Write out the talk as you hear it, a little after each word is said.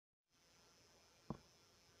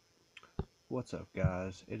What's up,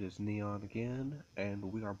 guys? It is Neon again, and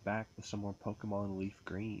we are back with some more Pokemon Leaf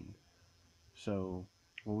Green. So,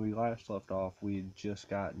 when we last left off, we had just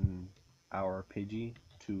gotten our Pidgey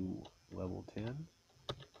to level 10.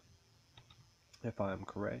 If I am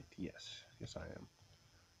correct, yes. Yes, I am.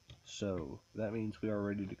 So, that means we are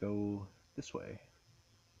ready to go this way.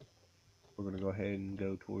 We're going to go ahead and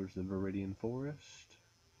go towards the Viridian Forest.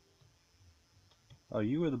 Oh,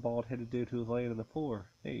 you were the bald-headed dude who was laying on the floor.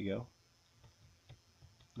 There you go.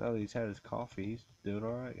 Now that he's had his coffee, he's doing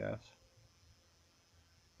alright, guys.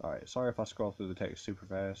 Alright, sorry if I scroll through the text super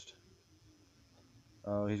fast.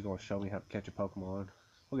 Oh, he's going to show me how to catch a Pokemon.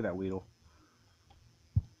 Look at that Weedle.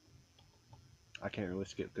 I can't really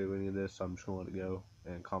skip through any of this, so I'm just going to let it go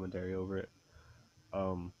and commentary over it.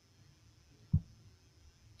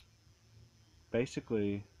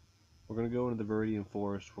 Basically, we're going to go into the Viridian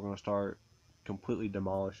Forest. We're going to start completely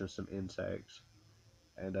demolishing some insects.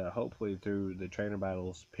 And hopefully through the trainer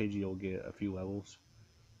battles, Pidgey will get a few levels.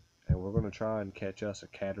 And we're going to try and catch us a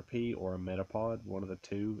Caterpie or a Metapod, one of the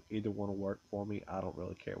two. Either one will work for me. I don't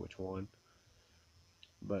really care which one.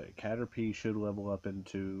 But Caterpie should level up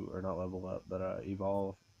into, or not level up, but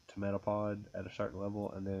evolve to Metapod at a certain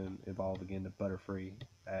level, and then evolve again to Butterfree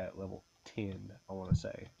at level 10, I want to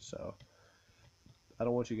say. So, I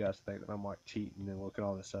don't want you guys to think that I'm like cheating and looking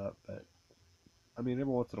all this up, but I mean,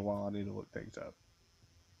 every once in a while I need to look things up.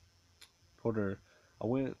 I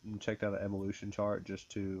went and checked out an evolution chart just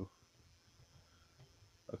to.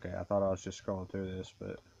 Okay, I thought I was just scrolling through this,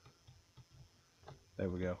 but there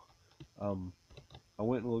we go. I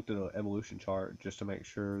went and looked at an evolution chart just to make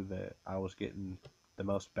sure that I was getting the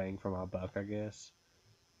most bang for my buck, I guess.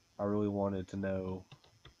 I really wanted to know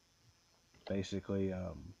basically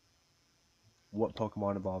what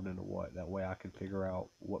Pokemon evolved into what. That way I could figure out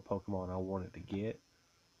what Pokemon I wanted to get.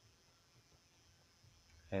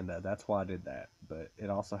 And that's why I did that. But it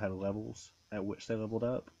also had levels at which they leveled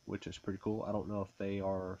up, which is pretty cool. I don't know if they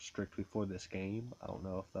are strictly for this game. I don't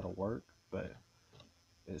know if that'll work, but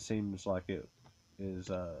it seems like it is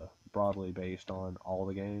broadly based on all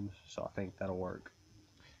the games, so I think that'll work.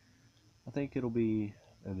 I think it'll be,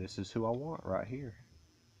 and this is who I want right here.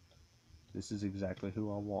 This is exactly who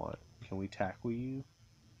I want. Can we tackle you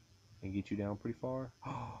and get you down pretty far?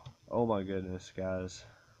 Oh my goodness, guys.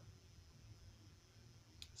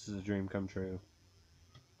 This is a dream come true.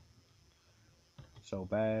 So,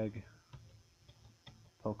 bag,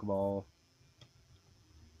 Pokeball,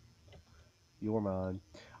 you're mine.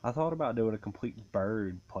 I thought about doing a complete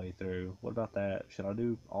bird playthrough. What about that? Should I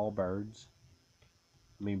do all birds?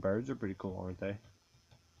 I mean, birds are pretty cool, aren't they?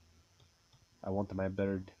 I want the my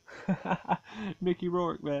bird. Mickey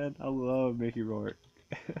Rourke, man. I love Mickey Rourke.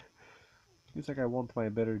 He's like, I want my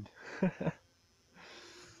bird.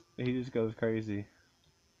 He just goes crazy.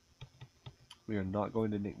 We are not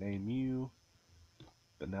going to nickname you,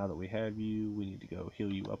 but now that we have you, we need to go heal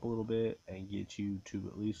you up a little bit and get you to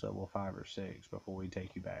at least level 5 or 6 before we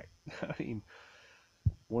take you back. I mean,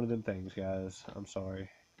 one of them things, guys. I'm sorry.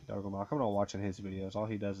 I'm not watching his videos. All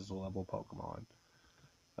he does is level Pokemon.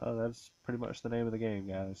 That's pretty much the name of the game,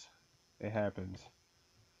 guys. It happens.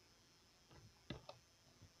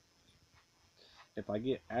 If I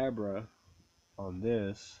get Abra on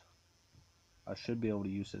this, I should be able to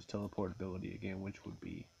use his teleport ability again, which would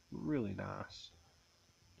be really nice.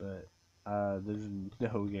 But there's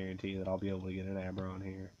no guarantee that I'll be able to get an Abra on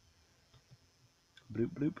here.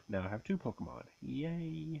 Bloop bloop. Now I have 2 Pokemon.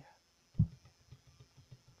 Yay!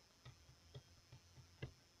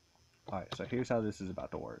 Alright, so here's how this is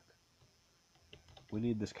about to work. We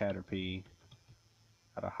need this Caterpie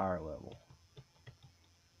at a higher level.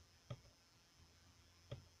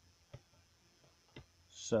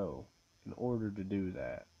 So, in order to do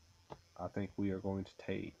that, I think we are going to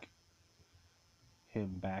take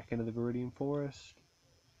him back into the Viridian Forest.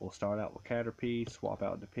 We'll start out with Caterpie, swap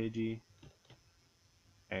out to Pidgey,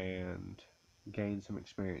 and gain some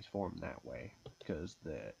experience for him that way. Because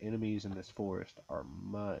the enemies in this forest are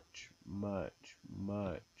much,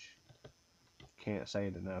 can't say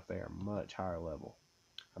it enough, they are much higher level.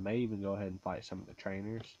 I may even go ahead and fight some of the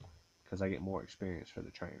trainers, because I get more experience for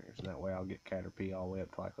the trainers. And that way I'll get Caterpie all the way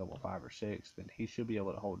up to like level 5 or 6, then he should be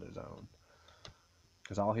able to hold his own.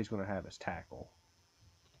 Because all he's going to have is Tackle.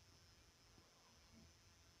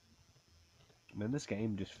 Man, this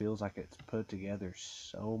game just feels like it's put together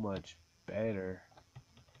so much better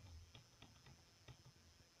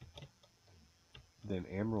than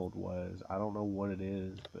Emerald was. I don't know what it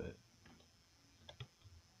is, but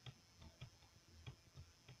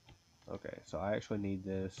okay, so I actually need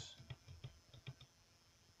this.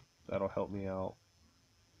 That'll help me out.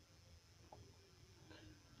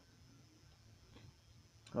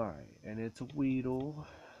 Alright, and it's a Weedle.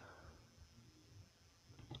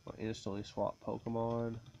 I'll instantly swap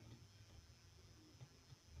Pokemon.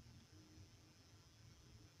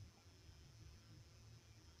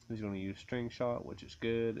 He's going to use String Shot, which is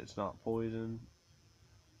good. It's not poison.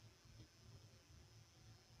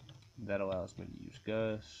 That allows me to use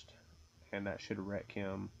Gust. And that should wreck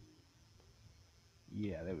him.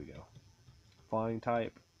 Yeah, there we go. Flying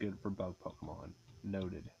type, good for bug Pokemon.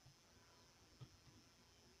 Noted.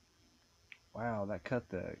 Wow, that cut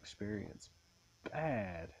the experience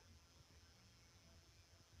bad.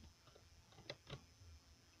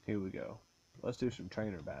 Here we go. Let's do some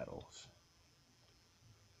trainer battles.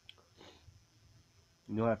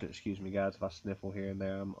 You'll have to excuse me, guys, if I sniffle here and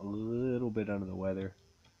there. I'm a little bit under the weather.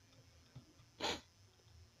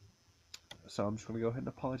 So I'm just going to go ahead and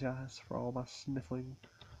apologize for all my sniffling.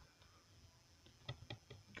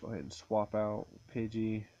 Go ahead and swap out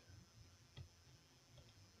Pidgey.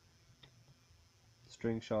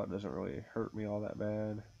 String Shot doesn't really hurt me all that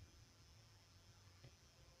bad.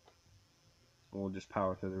 We'll just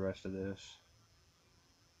power through the rest of this.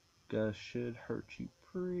 Gust should hurt you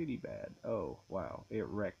pretty bad. Oh, wow. It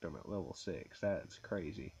wrecked him at level 6. That's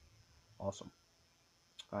crazy. Awesome.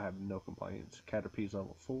 I have no complaints. Caterpie's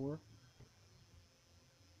level 4.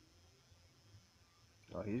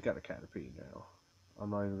 Oh, he's got a Caterpie now. I'm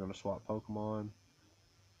not even going to swap Pokemon.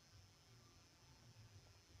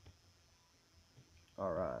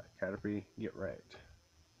 Alright, Caterpie, get wrecked.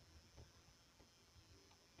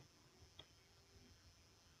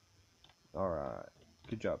 Alright,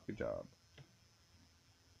 good job, good job.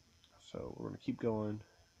 So, we're going to keep going.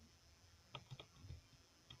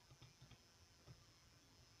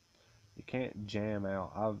 You can't jam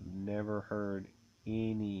out. I've never heard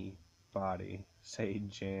anybody say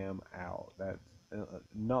jam out. That's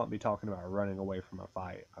not be talking about running away from a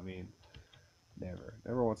fight. I mean, never.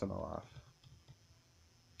 Never once in my life.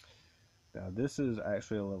 Now, this is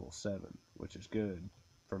actually a level 7, which is good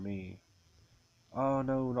for me. Oh,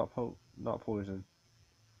 no, not poison.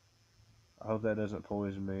 I hope that doesn't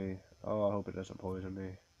poison me. Oh, I hope it doesn't poison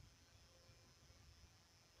me.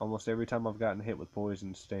 Almost every time I've gotten hit with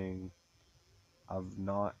Poison Sting, I've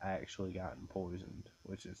not actually gotten poisoned,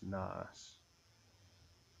 which is nice.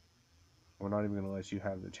 We're not even going to let you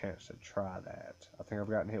have the chance to try that. I think I've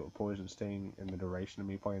gotten hit with Poison Sting in the duration of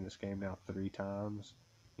me playing this game now 3 times,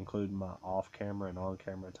 including my off-camera and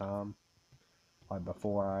on-camera time. Like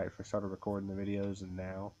before I actually started recording the videos and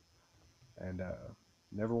now. And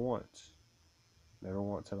never once. Never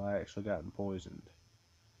once have I actually gotten poisoned.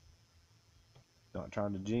 Not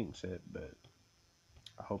trying to jinx it, but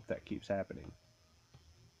I hope that keeps happening.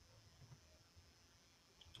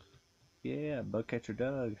 Yeah, Bugcatcher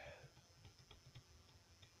Doug.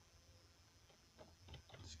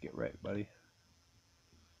 Let's get wrecked, buddy.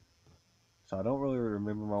 So I don't really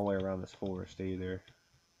remember my way around this forest either.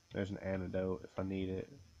 There's an antidote if I need it.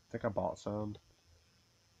 I think I bought some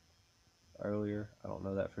earlier. I don't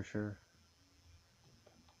know that for sure.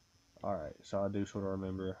 Alright, so I do sort of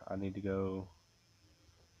remember. I need to go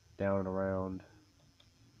down and around.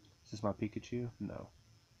 Is this my Pikachu? No.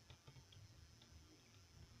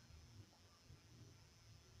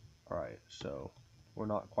 Alright, so we're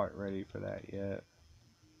not quite ready for that yet.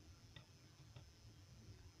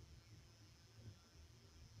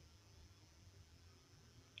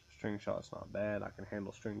 String Shot's not bad. I can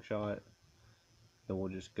handle String Shot. Then we'll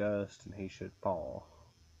just Gust and he should fall.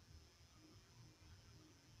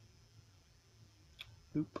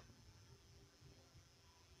 Boop.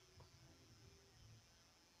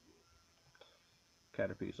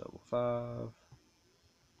 Caterpie's level 5.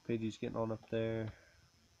 Pidgey's getting on up there.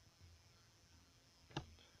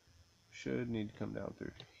 Should need to come down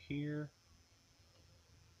through here.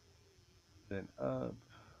 Then up.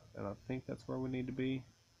 And I think that's where we need to be.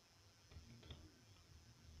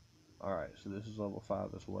 Alright, so this is level 5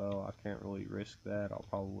 as well. I can't really risk that. I'll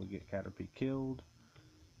probably get Caterpie killed.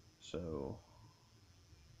 So,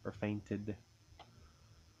 or fainted.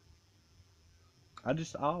 I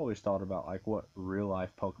always thought about like what real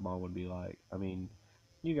life Pokemon would be like. I mean,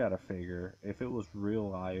 you gotta figure, if it was real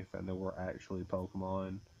life and there were actually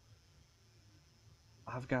Pokemon,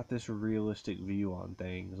 I've got this realistic view on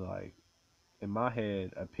things. Like, in my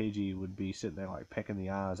head, a Pidgey would be sitting there like pecking the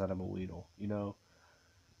eyes out of a Weedle, you know?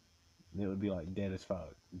 And it would be like dead as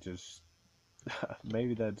fuck. Just,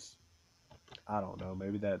 maybe that's, I don't know,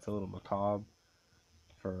 maybe that's a little macabre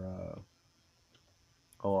for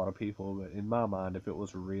a lot of people, but in my mind, if it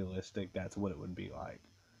was realistic, that's what it would be like.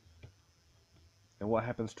 And what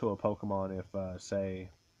happens to a Pokemon if,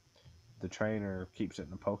 say, the trainer keeps it in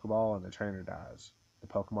the Pokeball and the trainer dies? The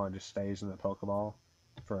Pokemon just stays in the Pokeball?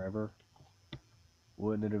 forever?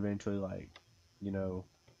 Wouldn't it eventually, like, you know,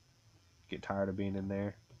 get tired of being in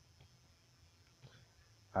there?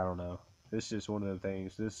 I don't know. It's just one of the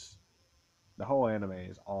things. The whole anime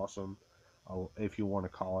is awesome. If you want to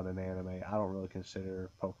call it an anime, I don't really consider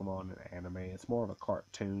Pokemon an anime. It's more of a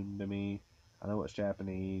cartoon to me. I know it's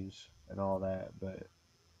Japanese and all that, but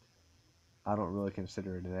I don't really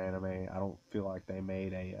consider it an anime. I don't feel like they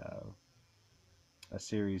made a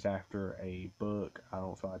series after a book. I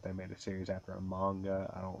don't feel like they made a series after a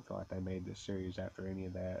manga. I don't feel like they made this series after any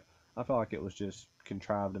of that. I feel like it was just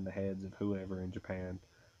contrived in the heads of whoever in Japan.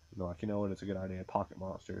 They're like, you know what, it's a good idea. Pocket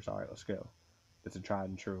monsters. All right, let's go. It's a tried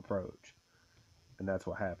and true approach, and that's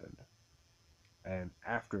what happened. And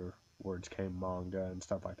afterwards came manga and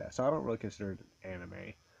stuff like that. So I don't really consider it an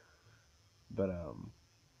anime, but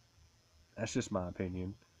that's just my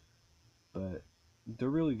opinion. But they're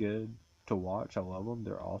really good to watch. I love them.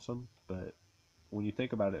 They're awesome. But when you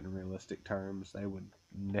think about it in realistic terms, they would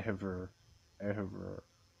never, ever,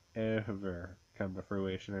 ever come to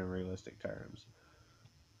fruition in realistic terms.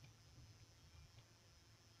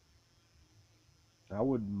 I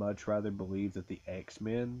would much rather believe that the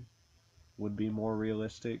X-Men would be more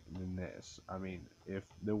realistic than this. I mean, if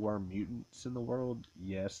there were mutants in the world,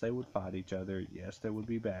 yes, they would fight each other. Yes, there would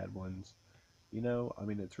be bad ones. I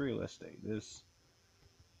mean, it's realistic.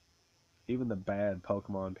 Even the bad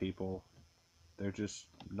Pokemon people, they're just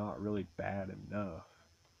not really bad enough.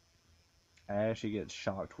 Ash, he gets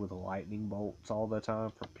shocked with lightning bolts all the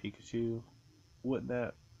time from Pikachu. Wouldn't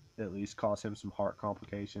that at least cause him some heart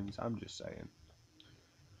complications? I'm just saying.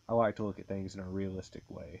 I like to look at things in a realistic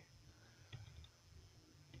way.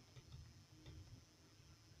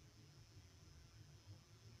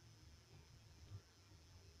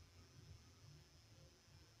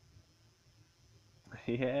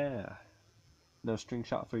 Yeah. No string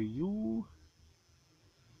shot for you.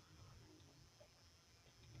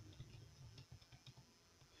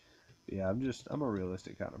 Yeah, I'm a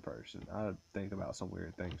realistic kind of person. I think about some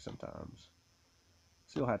weird things sometimes.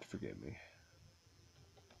 So you'll have to forgive me.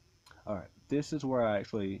 Alright, this is where I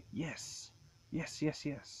actually. Yes! Yes, yes,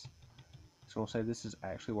 yes. So I'll say this is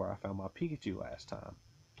actually where I found my Pikachu last time.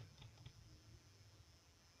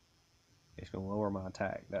 It's going to lower my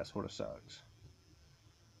attack. That sort of sucks.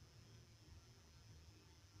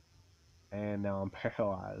 And now I'm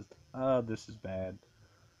paralyzed. Oh, this is bad.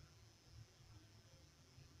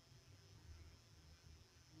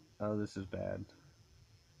 Oh, this is bad.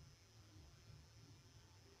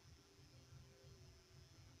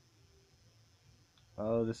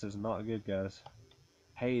 Oh, this is not good, guys.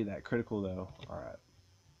 Hey, that critical though. Alright,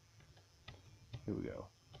 here we go.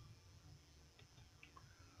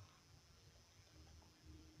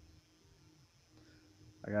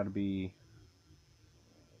 I gotta be.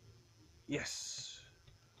 Yes!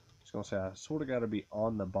 I was gonna say, I sort of gotta be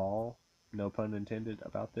on the ball, no pun intended,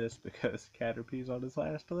 about this because Caterpie's on his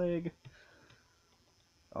last leg.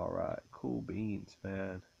 Alright, cool beans,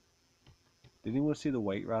 man. Did anyone see the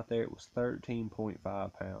weight right there? It was 13.5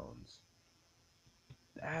 pounds.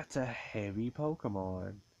 That's a heavy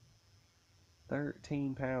Pokemon.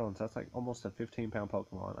 13 pounds. That's like almost a 15-pound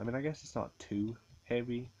Pokemon. I mean, I guess it's not too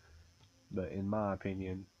heavy, but in my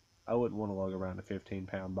opinion, I wouldn't want to lug around a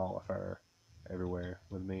 15-pound ball of fur everywhere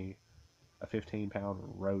with me. A 15-pound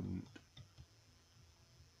rodent.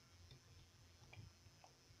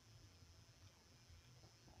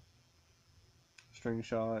 String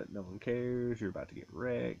shot, no one cares. You're about to get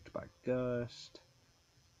wrecked by Gust.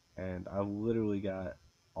 And I literally got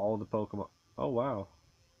all the Pokemon. Oh, wow.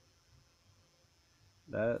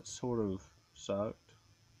 That sort of sucked.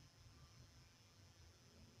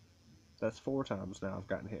 That's 4 times now I've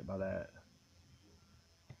gotten hit by that.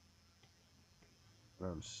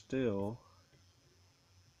 And I'm still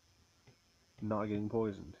not getting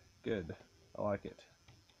poisoned. Good. I like it.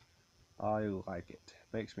 I like it.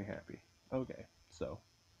 Makes me happy. Okay, so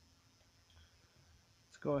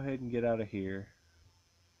let's go ahead and get out of here.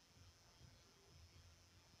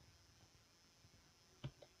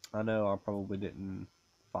 I know I probably didn't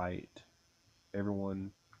fight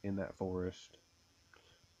everyone in that forest.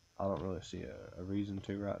 I don't really see a reason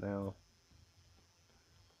to right now.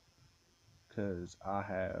 Because I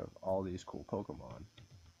have all these cool Pokemon.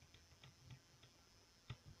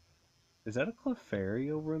 Is that a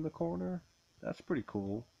Clefairy over in the corner? That's pretty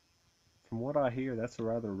cool. From what I hear, that's a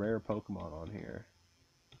rather rare Pokemon on here.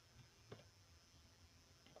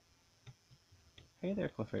 Hey there,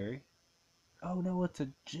 Clefairy. Oh no, it's a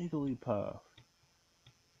Jigglypuff.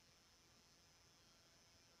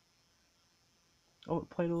 Oh, it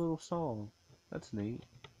played a little song. That's neat.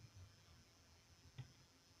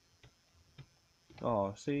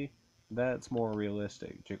 Oh, see? That's more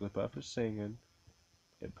realistic. Jigglypuff is singing.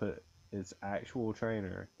 It put its actual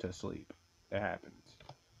trainer to sleep. It happens.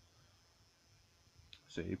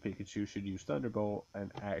 See, Pikachu should use Thunderbolt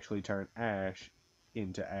and actually turn Ash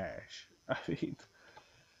into Ash. I mean,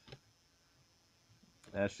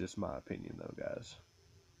 that's just my opinion, though, guys.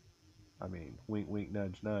 I mean, wink, wink,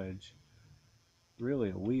 nudge, nudge.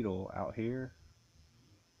 Really, a Weedle out here?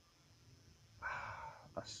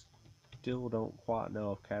 I still don't quite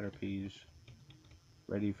know if Caterpie's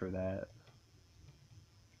ready for that.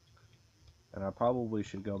 And I probably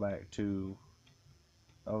should go back to...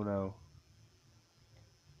 Oh no.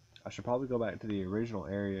 I should probably go back to the original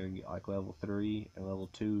area and get like level 3 and level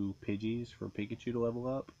 2 Pidgeys for Pikachu to level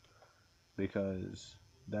up. Because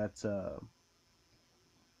that's going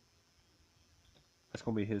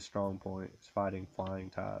to be his strong point, is fighting flying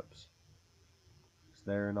types. So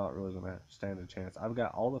they're not really going to stand a chance. I've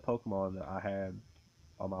got all the Pokemon that I had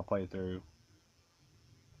on my playthrough.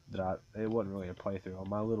 It wasn't really a playthrough, on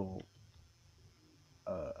my little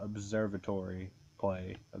observatory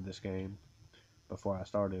play of this game before I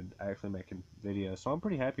started actually making videos. So I'm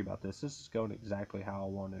pretty happy about this. This is going exactly how I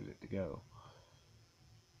wanted it to go.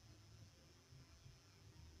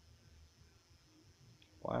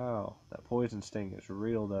 Wow, that poison sting is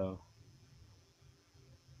real though.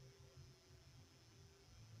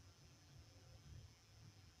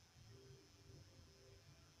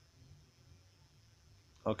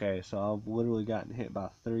 Okay, so I've literally gotten hit by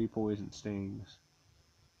 3 poison stings.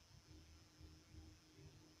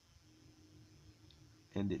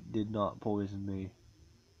 And it did not poison me.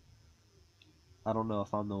 I don't know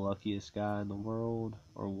if I'm the luckiest guy in the world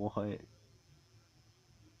or what.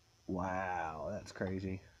 Wow, that's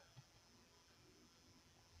crazy.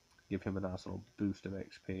 Give him a nice little boost of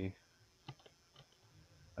XP.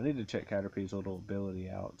 I need to check Caterpie's little ability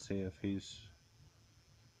out, see if he's...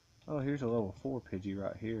 Oh, here's a level 4 Pidgey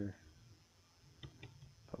right here.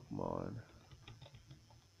 Pokemon.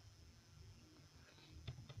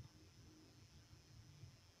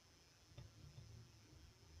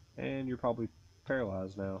 And you're probably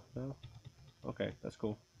paralyzed now, no? Okay, that's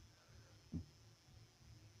cool.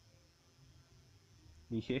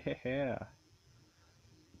 Yeah.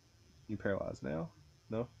 You paralyzed now?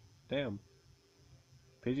 No? Damn.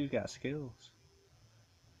 Pidgey's got skills.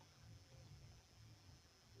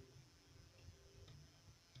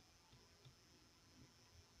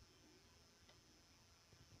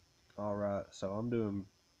 Alright, so I'm doing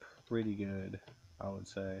pretty good, I would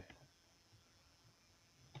say.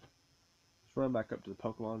 Let's run back up to the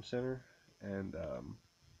Pokemon Center, and I'm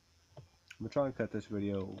going to try and cut this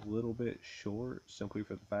video a little bit short, simply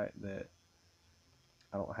for the fact that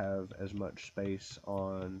I don't have as much space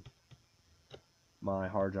on my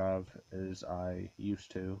hard drive as I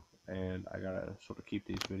used to, and I gotta sort of keep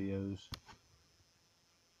these videos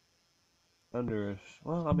under,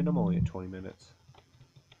 well, I mean, I'm only at 20 minutes.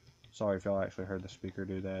 Sorry if y'all actually heard the speaker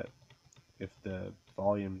do that. If the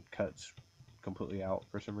volume cuts completely out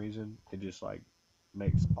for some reason, it just like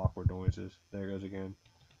makes awkward noises. There it goes again.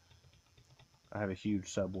 I have a huge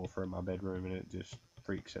subwoofer in my bedroom and it just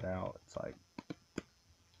freaks it out. It's like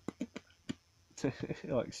it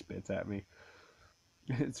like spits at me.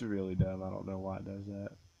 It's really dumb. I don't know why it does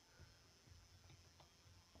that.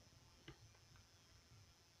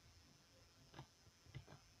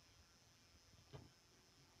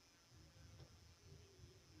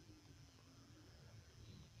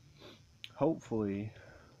 Hopefully,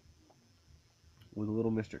 with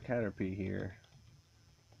little Mr. Caterpie here,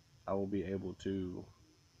 I will be able to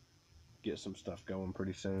get some stuff going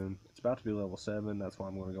pretty soon. It's about to be level 7, that's why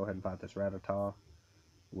I'm going to go ahead and fight this Rattata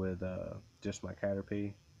with just my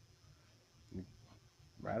Caterpie.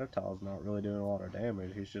 Rattata's not really doing a lot of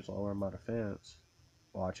damage, he's just lowering my defense.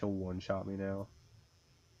 Watch, he'll one-shot me now.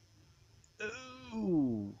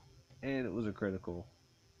 Ooh! And it was a critical.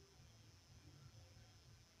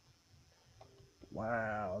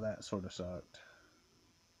 Wow, that sort of sucked.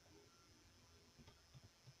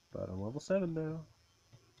 But I'm level 7 now.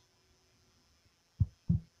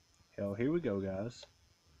 Hell, here we go, guys.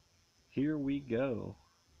 Here we go.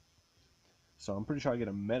 So I'm pretty sure I get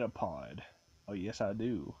a Metapod. Oh, yes, I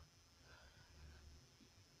do.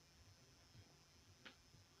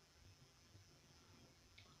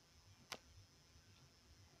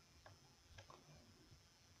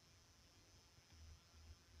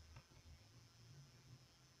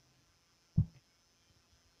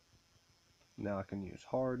 Now I can use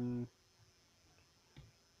Harden.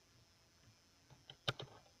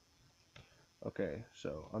 Okay,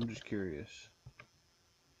 so I'm just curious.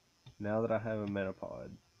 Now that I have a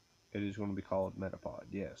Metapod, It is going to be called Metapod.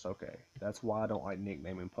 Yes, okay. That's why I don't like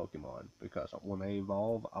nicknaming Pokemon, because when they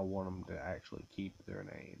evolve, I want them to actually keep their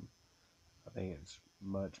name. I think it's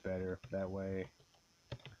much better that way.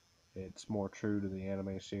 It's more true to the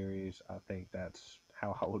anime series. I think that's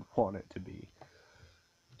how I would want it to be.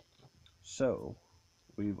 So,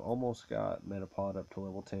 we've almost got Metapod up to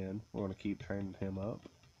level 10. We're going to keep training him up.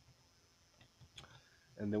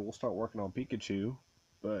 And then we'll start working on Pikachu.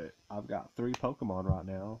 But I've got 3 Pokemon right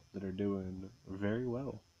now that are doing very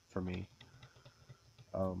well for me.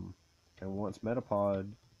 And once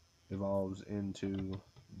Metapod evolves into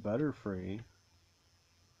Butterfree,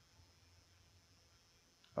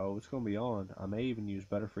 oh, it's going to be on. I may even use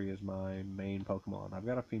Butterfree as my main Pokemon. I've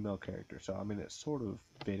got a female character, so I mean, it's sort of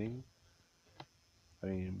fitting. I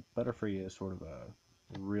mean, Butterfree is sort of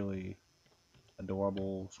a really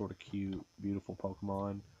adorable, sort of cute, beautiful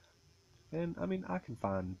Pokemon. And, I mean, I can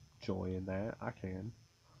find joy in that. I can.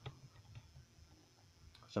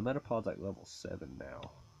 So Metapod's like level 7 now.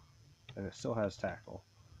 And it still has Tackle.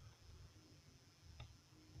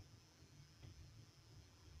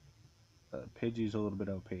 Pidgey's a little bit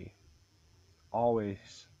OP.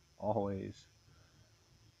 Always, always,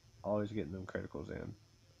 always getting them criticals in.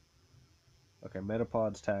 Okay,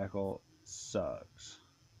 Metapod's Tackle sucks.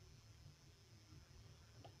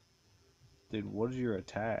 Dude, what is your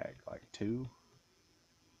attack? Like 2?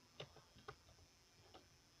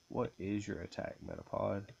 What is your attack,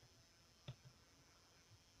 Metapod?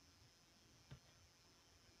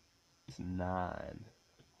 It's 9.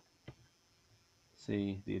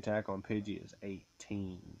 See, the attack on Pidgey is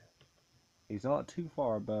 18. He's not too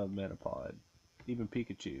far above Metapod. Even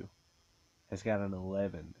Pikachu has got an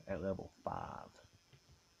 11 at level 5.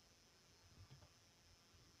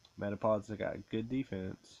 Metapod's got good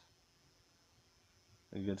defense,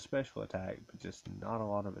 a good special attack, but just not a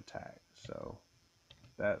lot of attack. So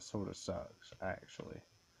that sort of sucks, actually.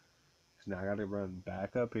 So now I gotta run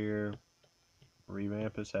back up here,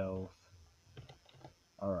 revamp his health.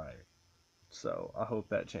 Alright, so I hope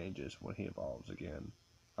that changes when he evolves again.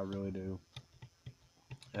 I really do.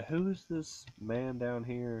 Now, who is this man down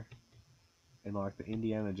here in like the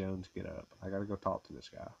Indiana Jones get up? I gotta go talk to this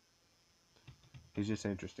guy. He's just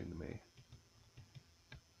interesting to me.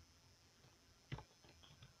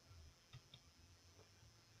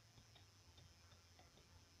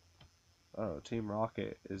 Oh, Team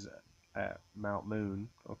Rocket is at Mount Moon.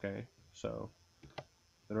 Okay, so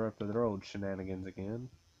they're up to their old shenanigans again.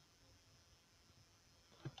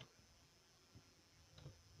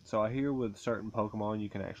 So I hear with certain Pokemon you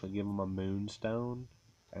can actually give them a Moonstone,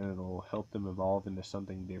 and it'll help them evolve into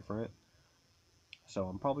something different. So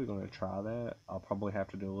I'm probably going to try that. I'll probably have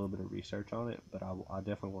to do a little bit of research on it, but I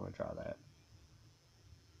definitely want to try that.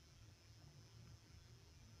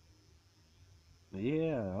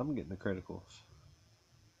 Yeah, I'm getting the criticals.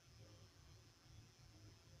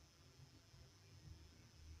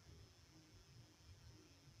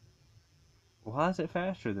 Why is it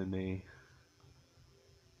faster than me?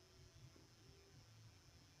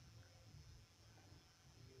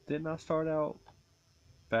 Didn't I start out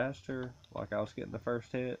faster? Like I was getting the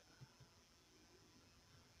first hit?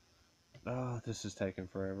 Oh, this is taking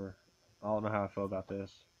forever. I don't know how I feel about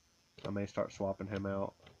this. I may start swapping him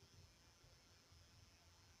out.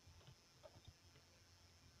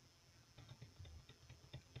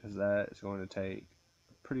 Because that is going to take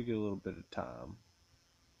a pretty good little bit of time.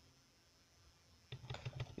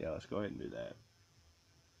 Yeah, let's go ahead and do that.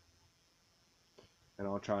 And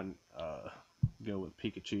I'll try and go with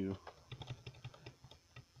Pikachu.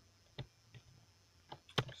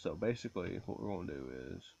 So basically, what we're going to do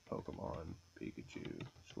is Pokemon, Pikachu,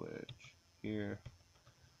 switch here.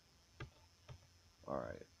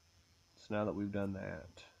 Alright, so now that we've done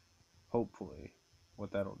that, hopefully,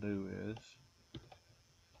 what that'll do is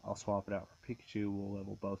I'll swap it out for Pikachu. We'll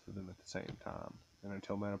level both of them at the same time. And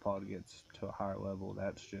until Metapod gets to a higher level,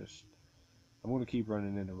 that's just... I'm going to keep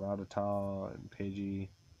running into Rattata and Pidgey.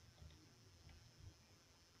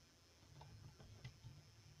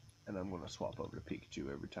 And I'm going to swap over to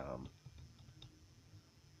Pikachu every time.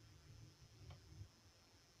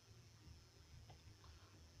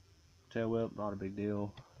 Tail Whip, not a big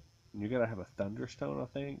deal. And you got to have a Thunderstone, I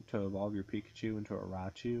think, to evolve your Pikachu into a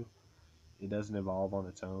Raichu. It doesn't evolve on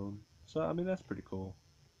its own. So, I mean, that's pretty cool.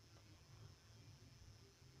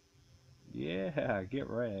 Yeah, get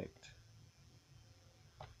wrecked.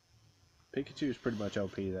 Pikachu is pretty much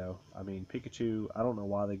OP, though. I mean, Pikachu, I don't know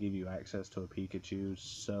why they give you access to a Pikachu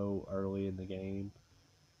so early in the game.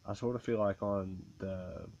 I sort of feel like on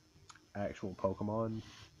the actual Pokemon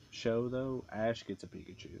show, though, Ash gets a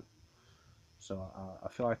Pikachu. So I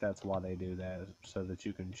feel like that's why they do that, so that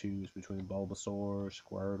you can choose between Bulbasaur,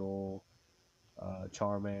 Squirtle,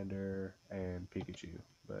 Charmander, and Pikachu.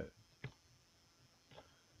 But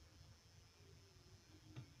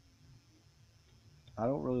I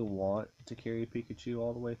don't really want to carry Pikachu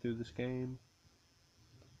all the way through this game,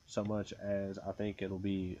 so much as I think it'll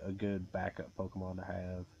be a good backup Pokemon to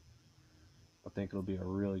have. I think it'll be a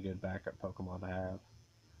really good backup Pokemon to have.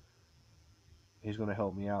 He's going to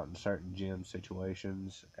help me out in certain gym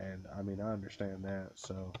situations, and I mean, I understand that,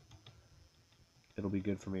 so it'll be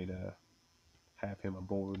good for me to have him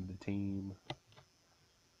aboard the team.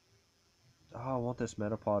 Oh, I want this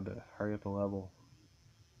Metapod to hurry up the level.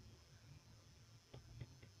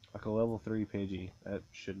 Like a level 3 Pidgey. That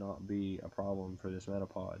should not be a problem for this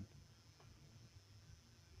Metapod.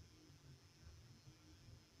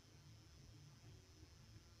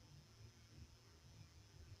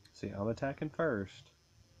 See, I'm attacking first.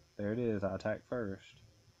 There it is, I attack first.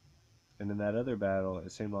 And in that other battle,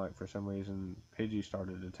 it seemed like for some reason Pidgey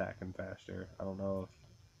started attacking faster. I don't know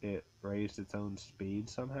if it raised its own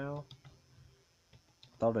speed somehow.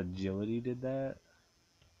 I thought agility did that.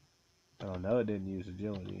 I don't know, it didn't use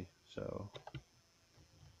agility, so.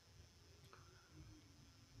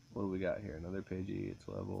 What do we got here? Another Pidgey, it's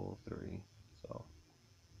level 3, so.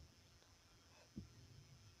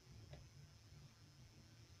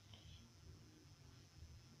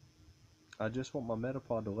 I just want my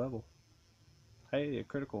Metapod to level. Hey, a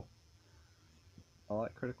critical. I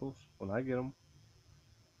like criticals when I get them,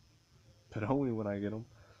 but only when I get them.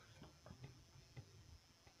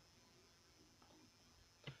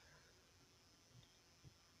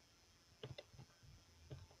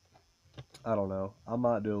 I don't know. I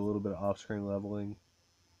might do a little bit of off-screen leveling.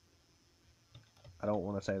 I don't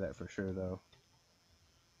want to say that for sure, though.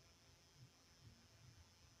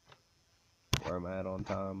 Where I'm at on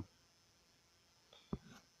time.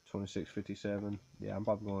 26:57. Yeah, I'm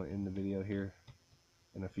probably going to end the video here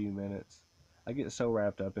in a few minutes. I get so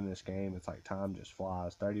wrapped up in this game, it's like time just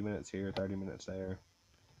flies. 30 minutes here, 30 minutes there.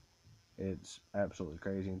 It's absolutely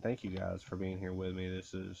crazy. And thank you guys for being here with me.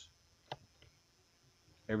 This is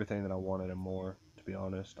everything that I wanted and more, to be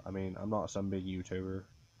honest. I mean, I'm not some big YouTuber.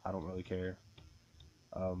 I don't really care.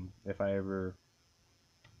 If I ever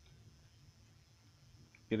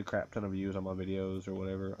get a crap ton of views on my videos or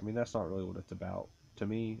whatever, I mean, that's not really what it's about. To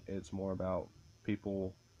me, it's more about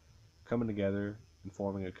people coming together and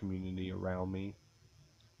forming a community around me.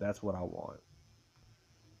 That's what I want.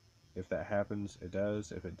 If that happens, it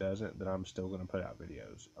does. If it doesn't, then I'm still going to put out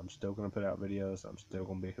videos. I'm still going to put out videos. I'm still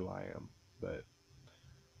going to be who I am. But,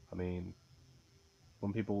 I mean,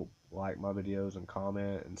 when people like my videos and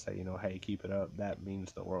comment and say, you know, hey, keep it up, that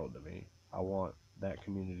means the world to me. I want that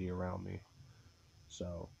community around me.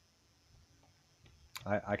 So,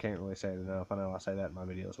 I can't really say it enough. I know I say that in my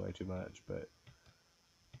videos way too much, but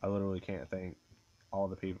I literally can't thank all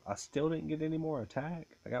the people. I still didn't get any more attack.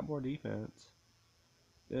 I got more defense.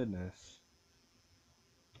 Goodness.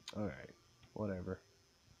 Alright, whatever.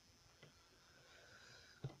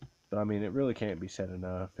 But I mean, it really can't be said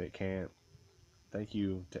enough. It can't. Thank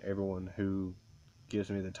you to everyone who gives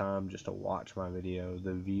me the time just to watch my video.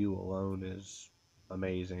 The view alone is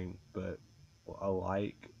amazing, but a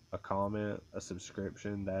like, a comment, a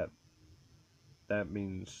subscription, that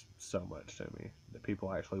means so much to me. That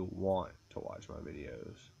people actually want to watch my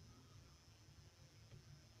videos.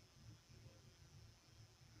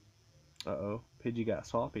 Uh-oh, Pidgey got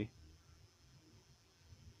sloppy.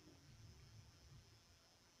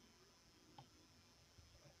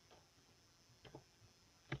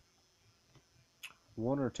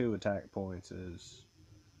 One or two attack points is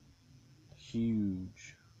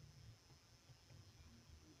huge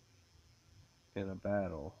in a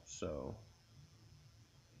battle, so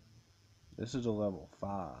this is a level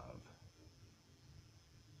 5.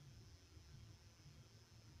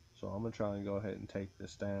 So I'm going to try and go ahead and take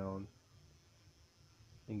this down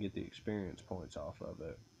and get the experience points off of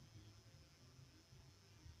it.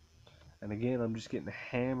 And again, I'm just getting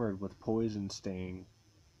hammered with Poison Sting,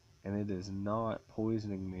 and it is not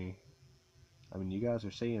poisoning me. I mean, you guys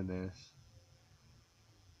are seeing this.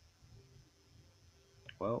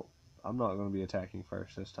 Well, I'm not going to be attacking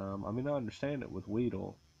first this time. I mean, I understand it with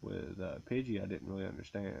Weedle. With Pidgey, I didn't really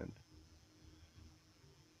understand.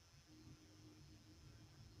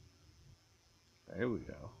 There we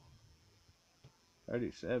go.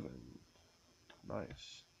 37.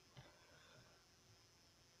 Nice.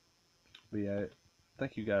 But yeah,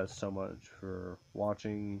 thank you guys so much for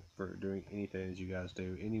watching, for doing anything that you guys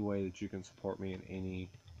do. Any way that you can support me in any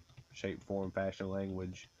shape, form, fashion,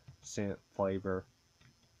 language, scent, flavor,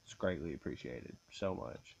 it's greatly appreciated so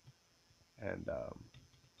much. And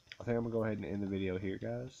I think I'm going to go ahead and end the video here,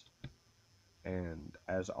 guys. And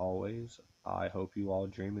as always, I hope you all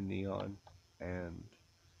dream in neon. And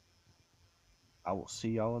I will see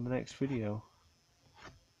y'all in the next video.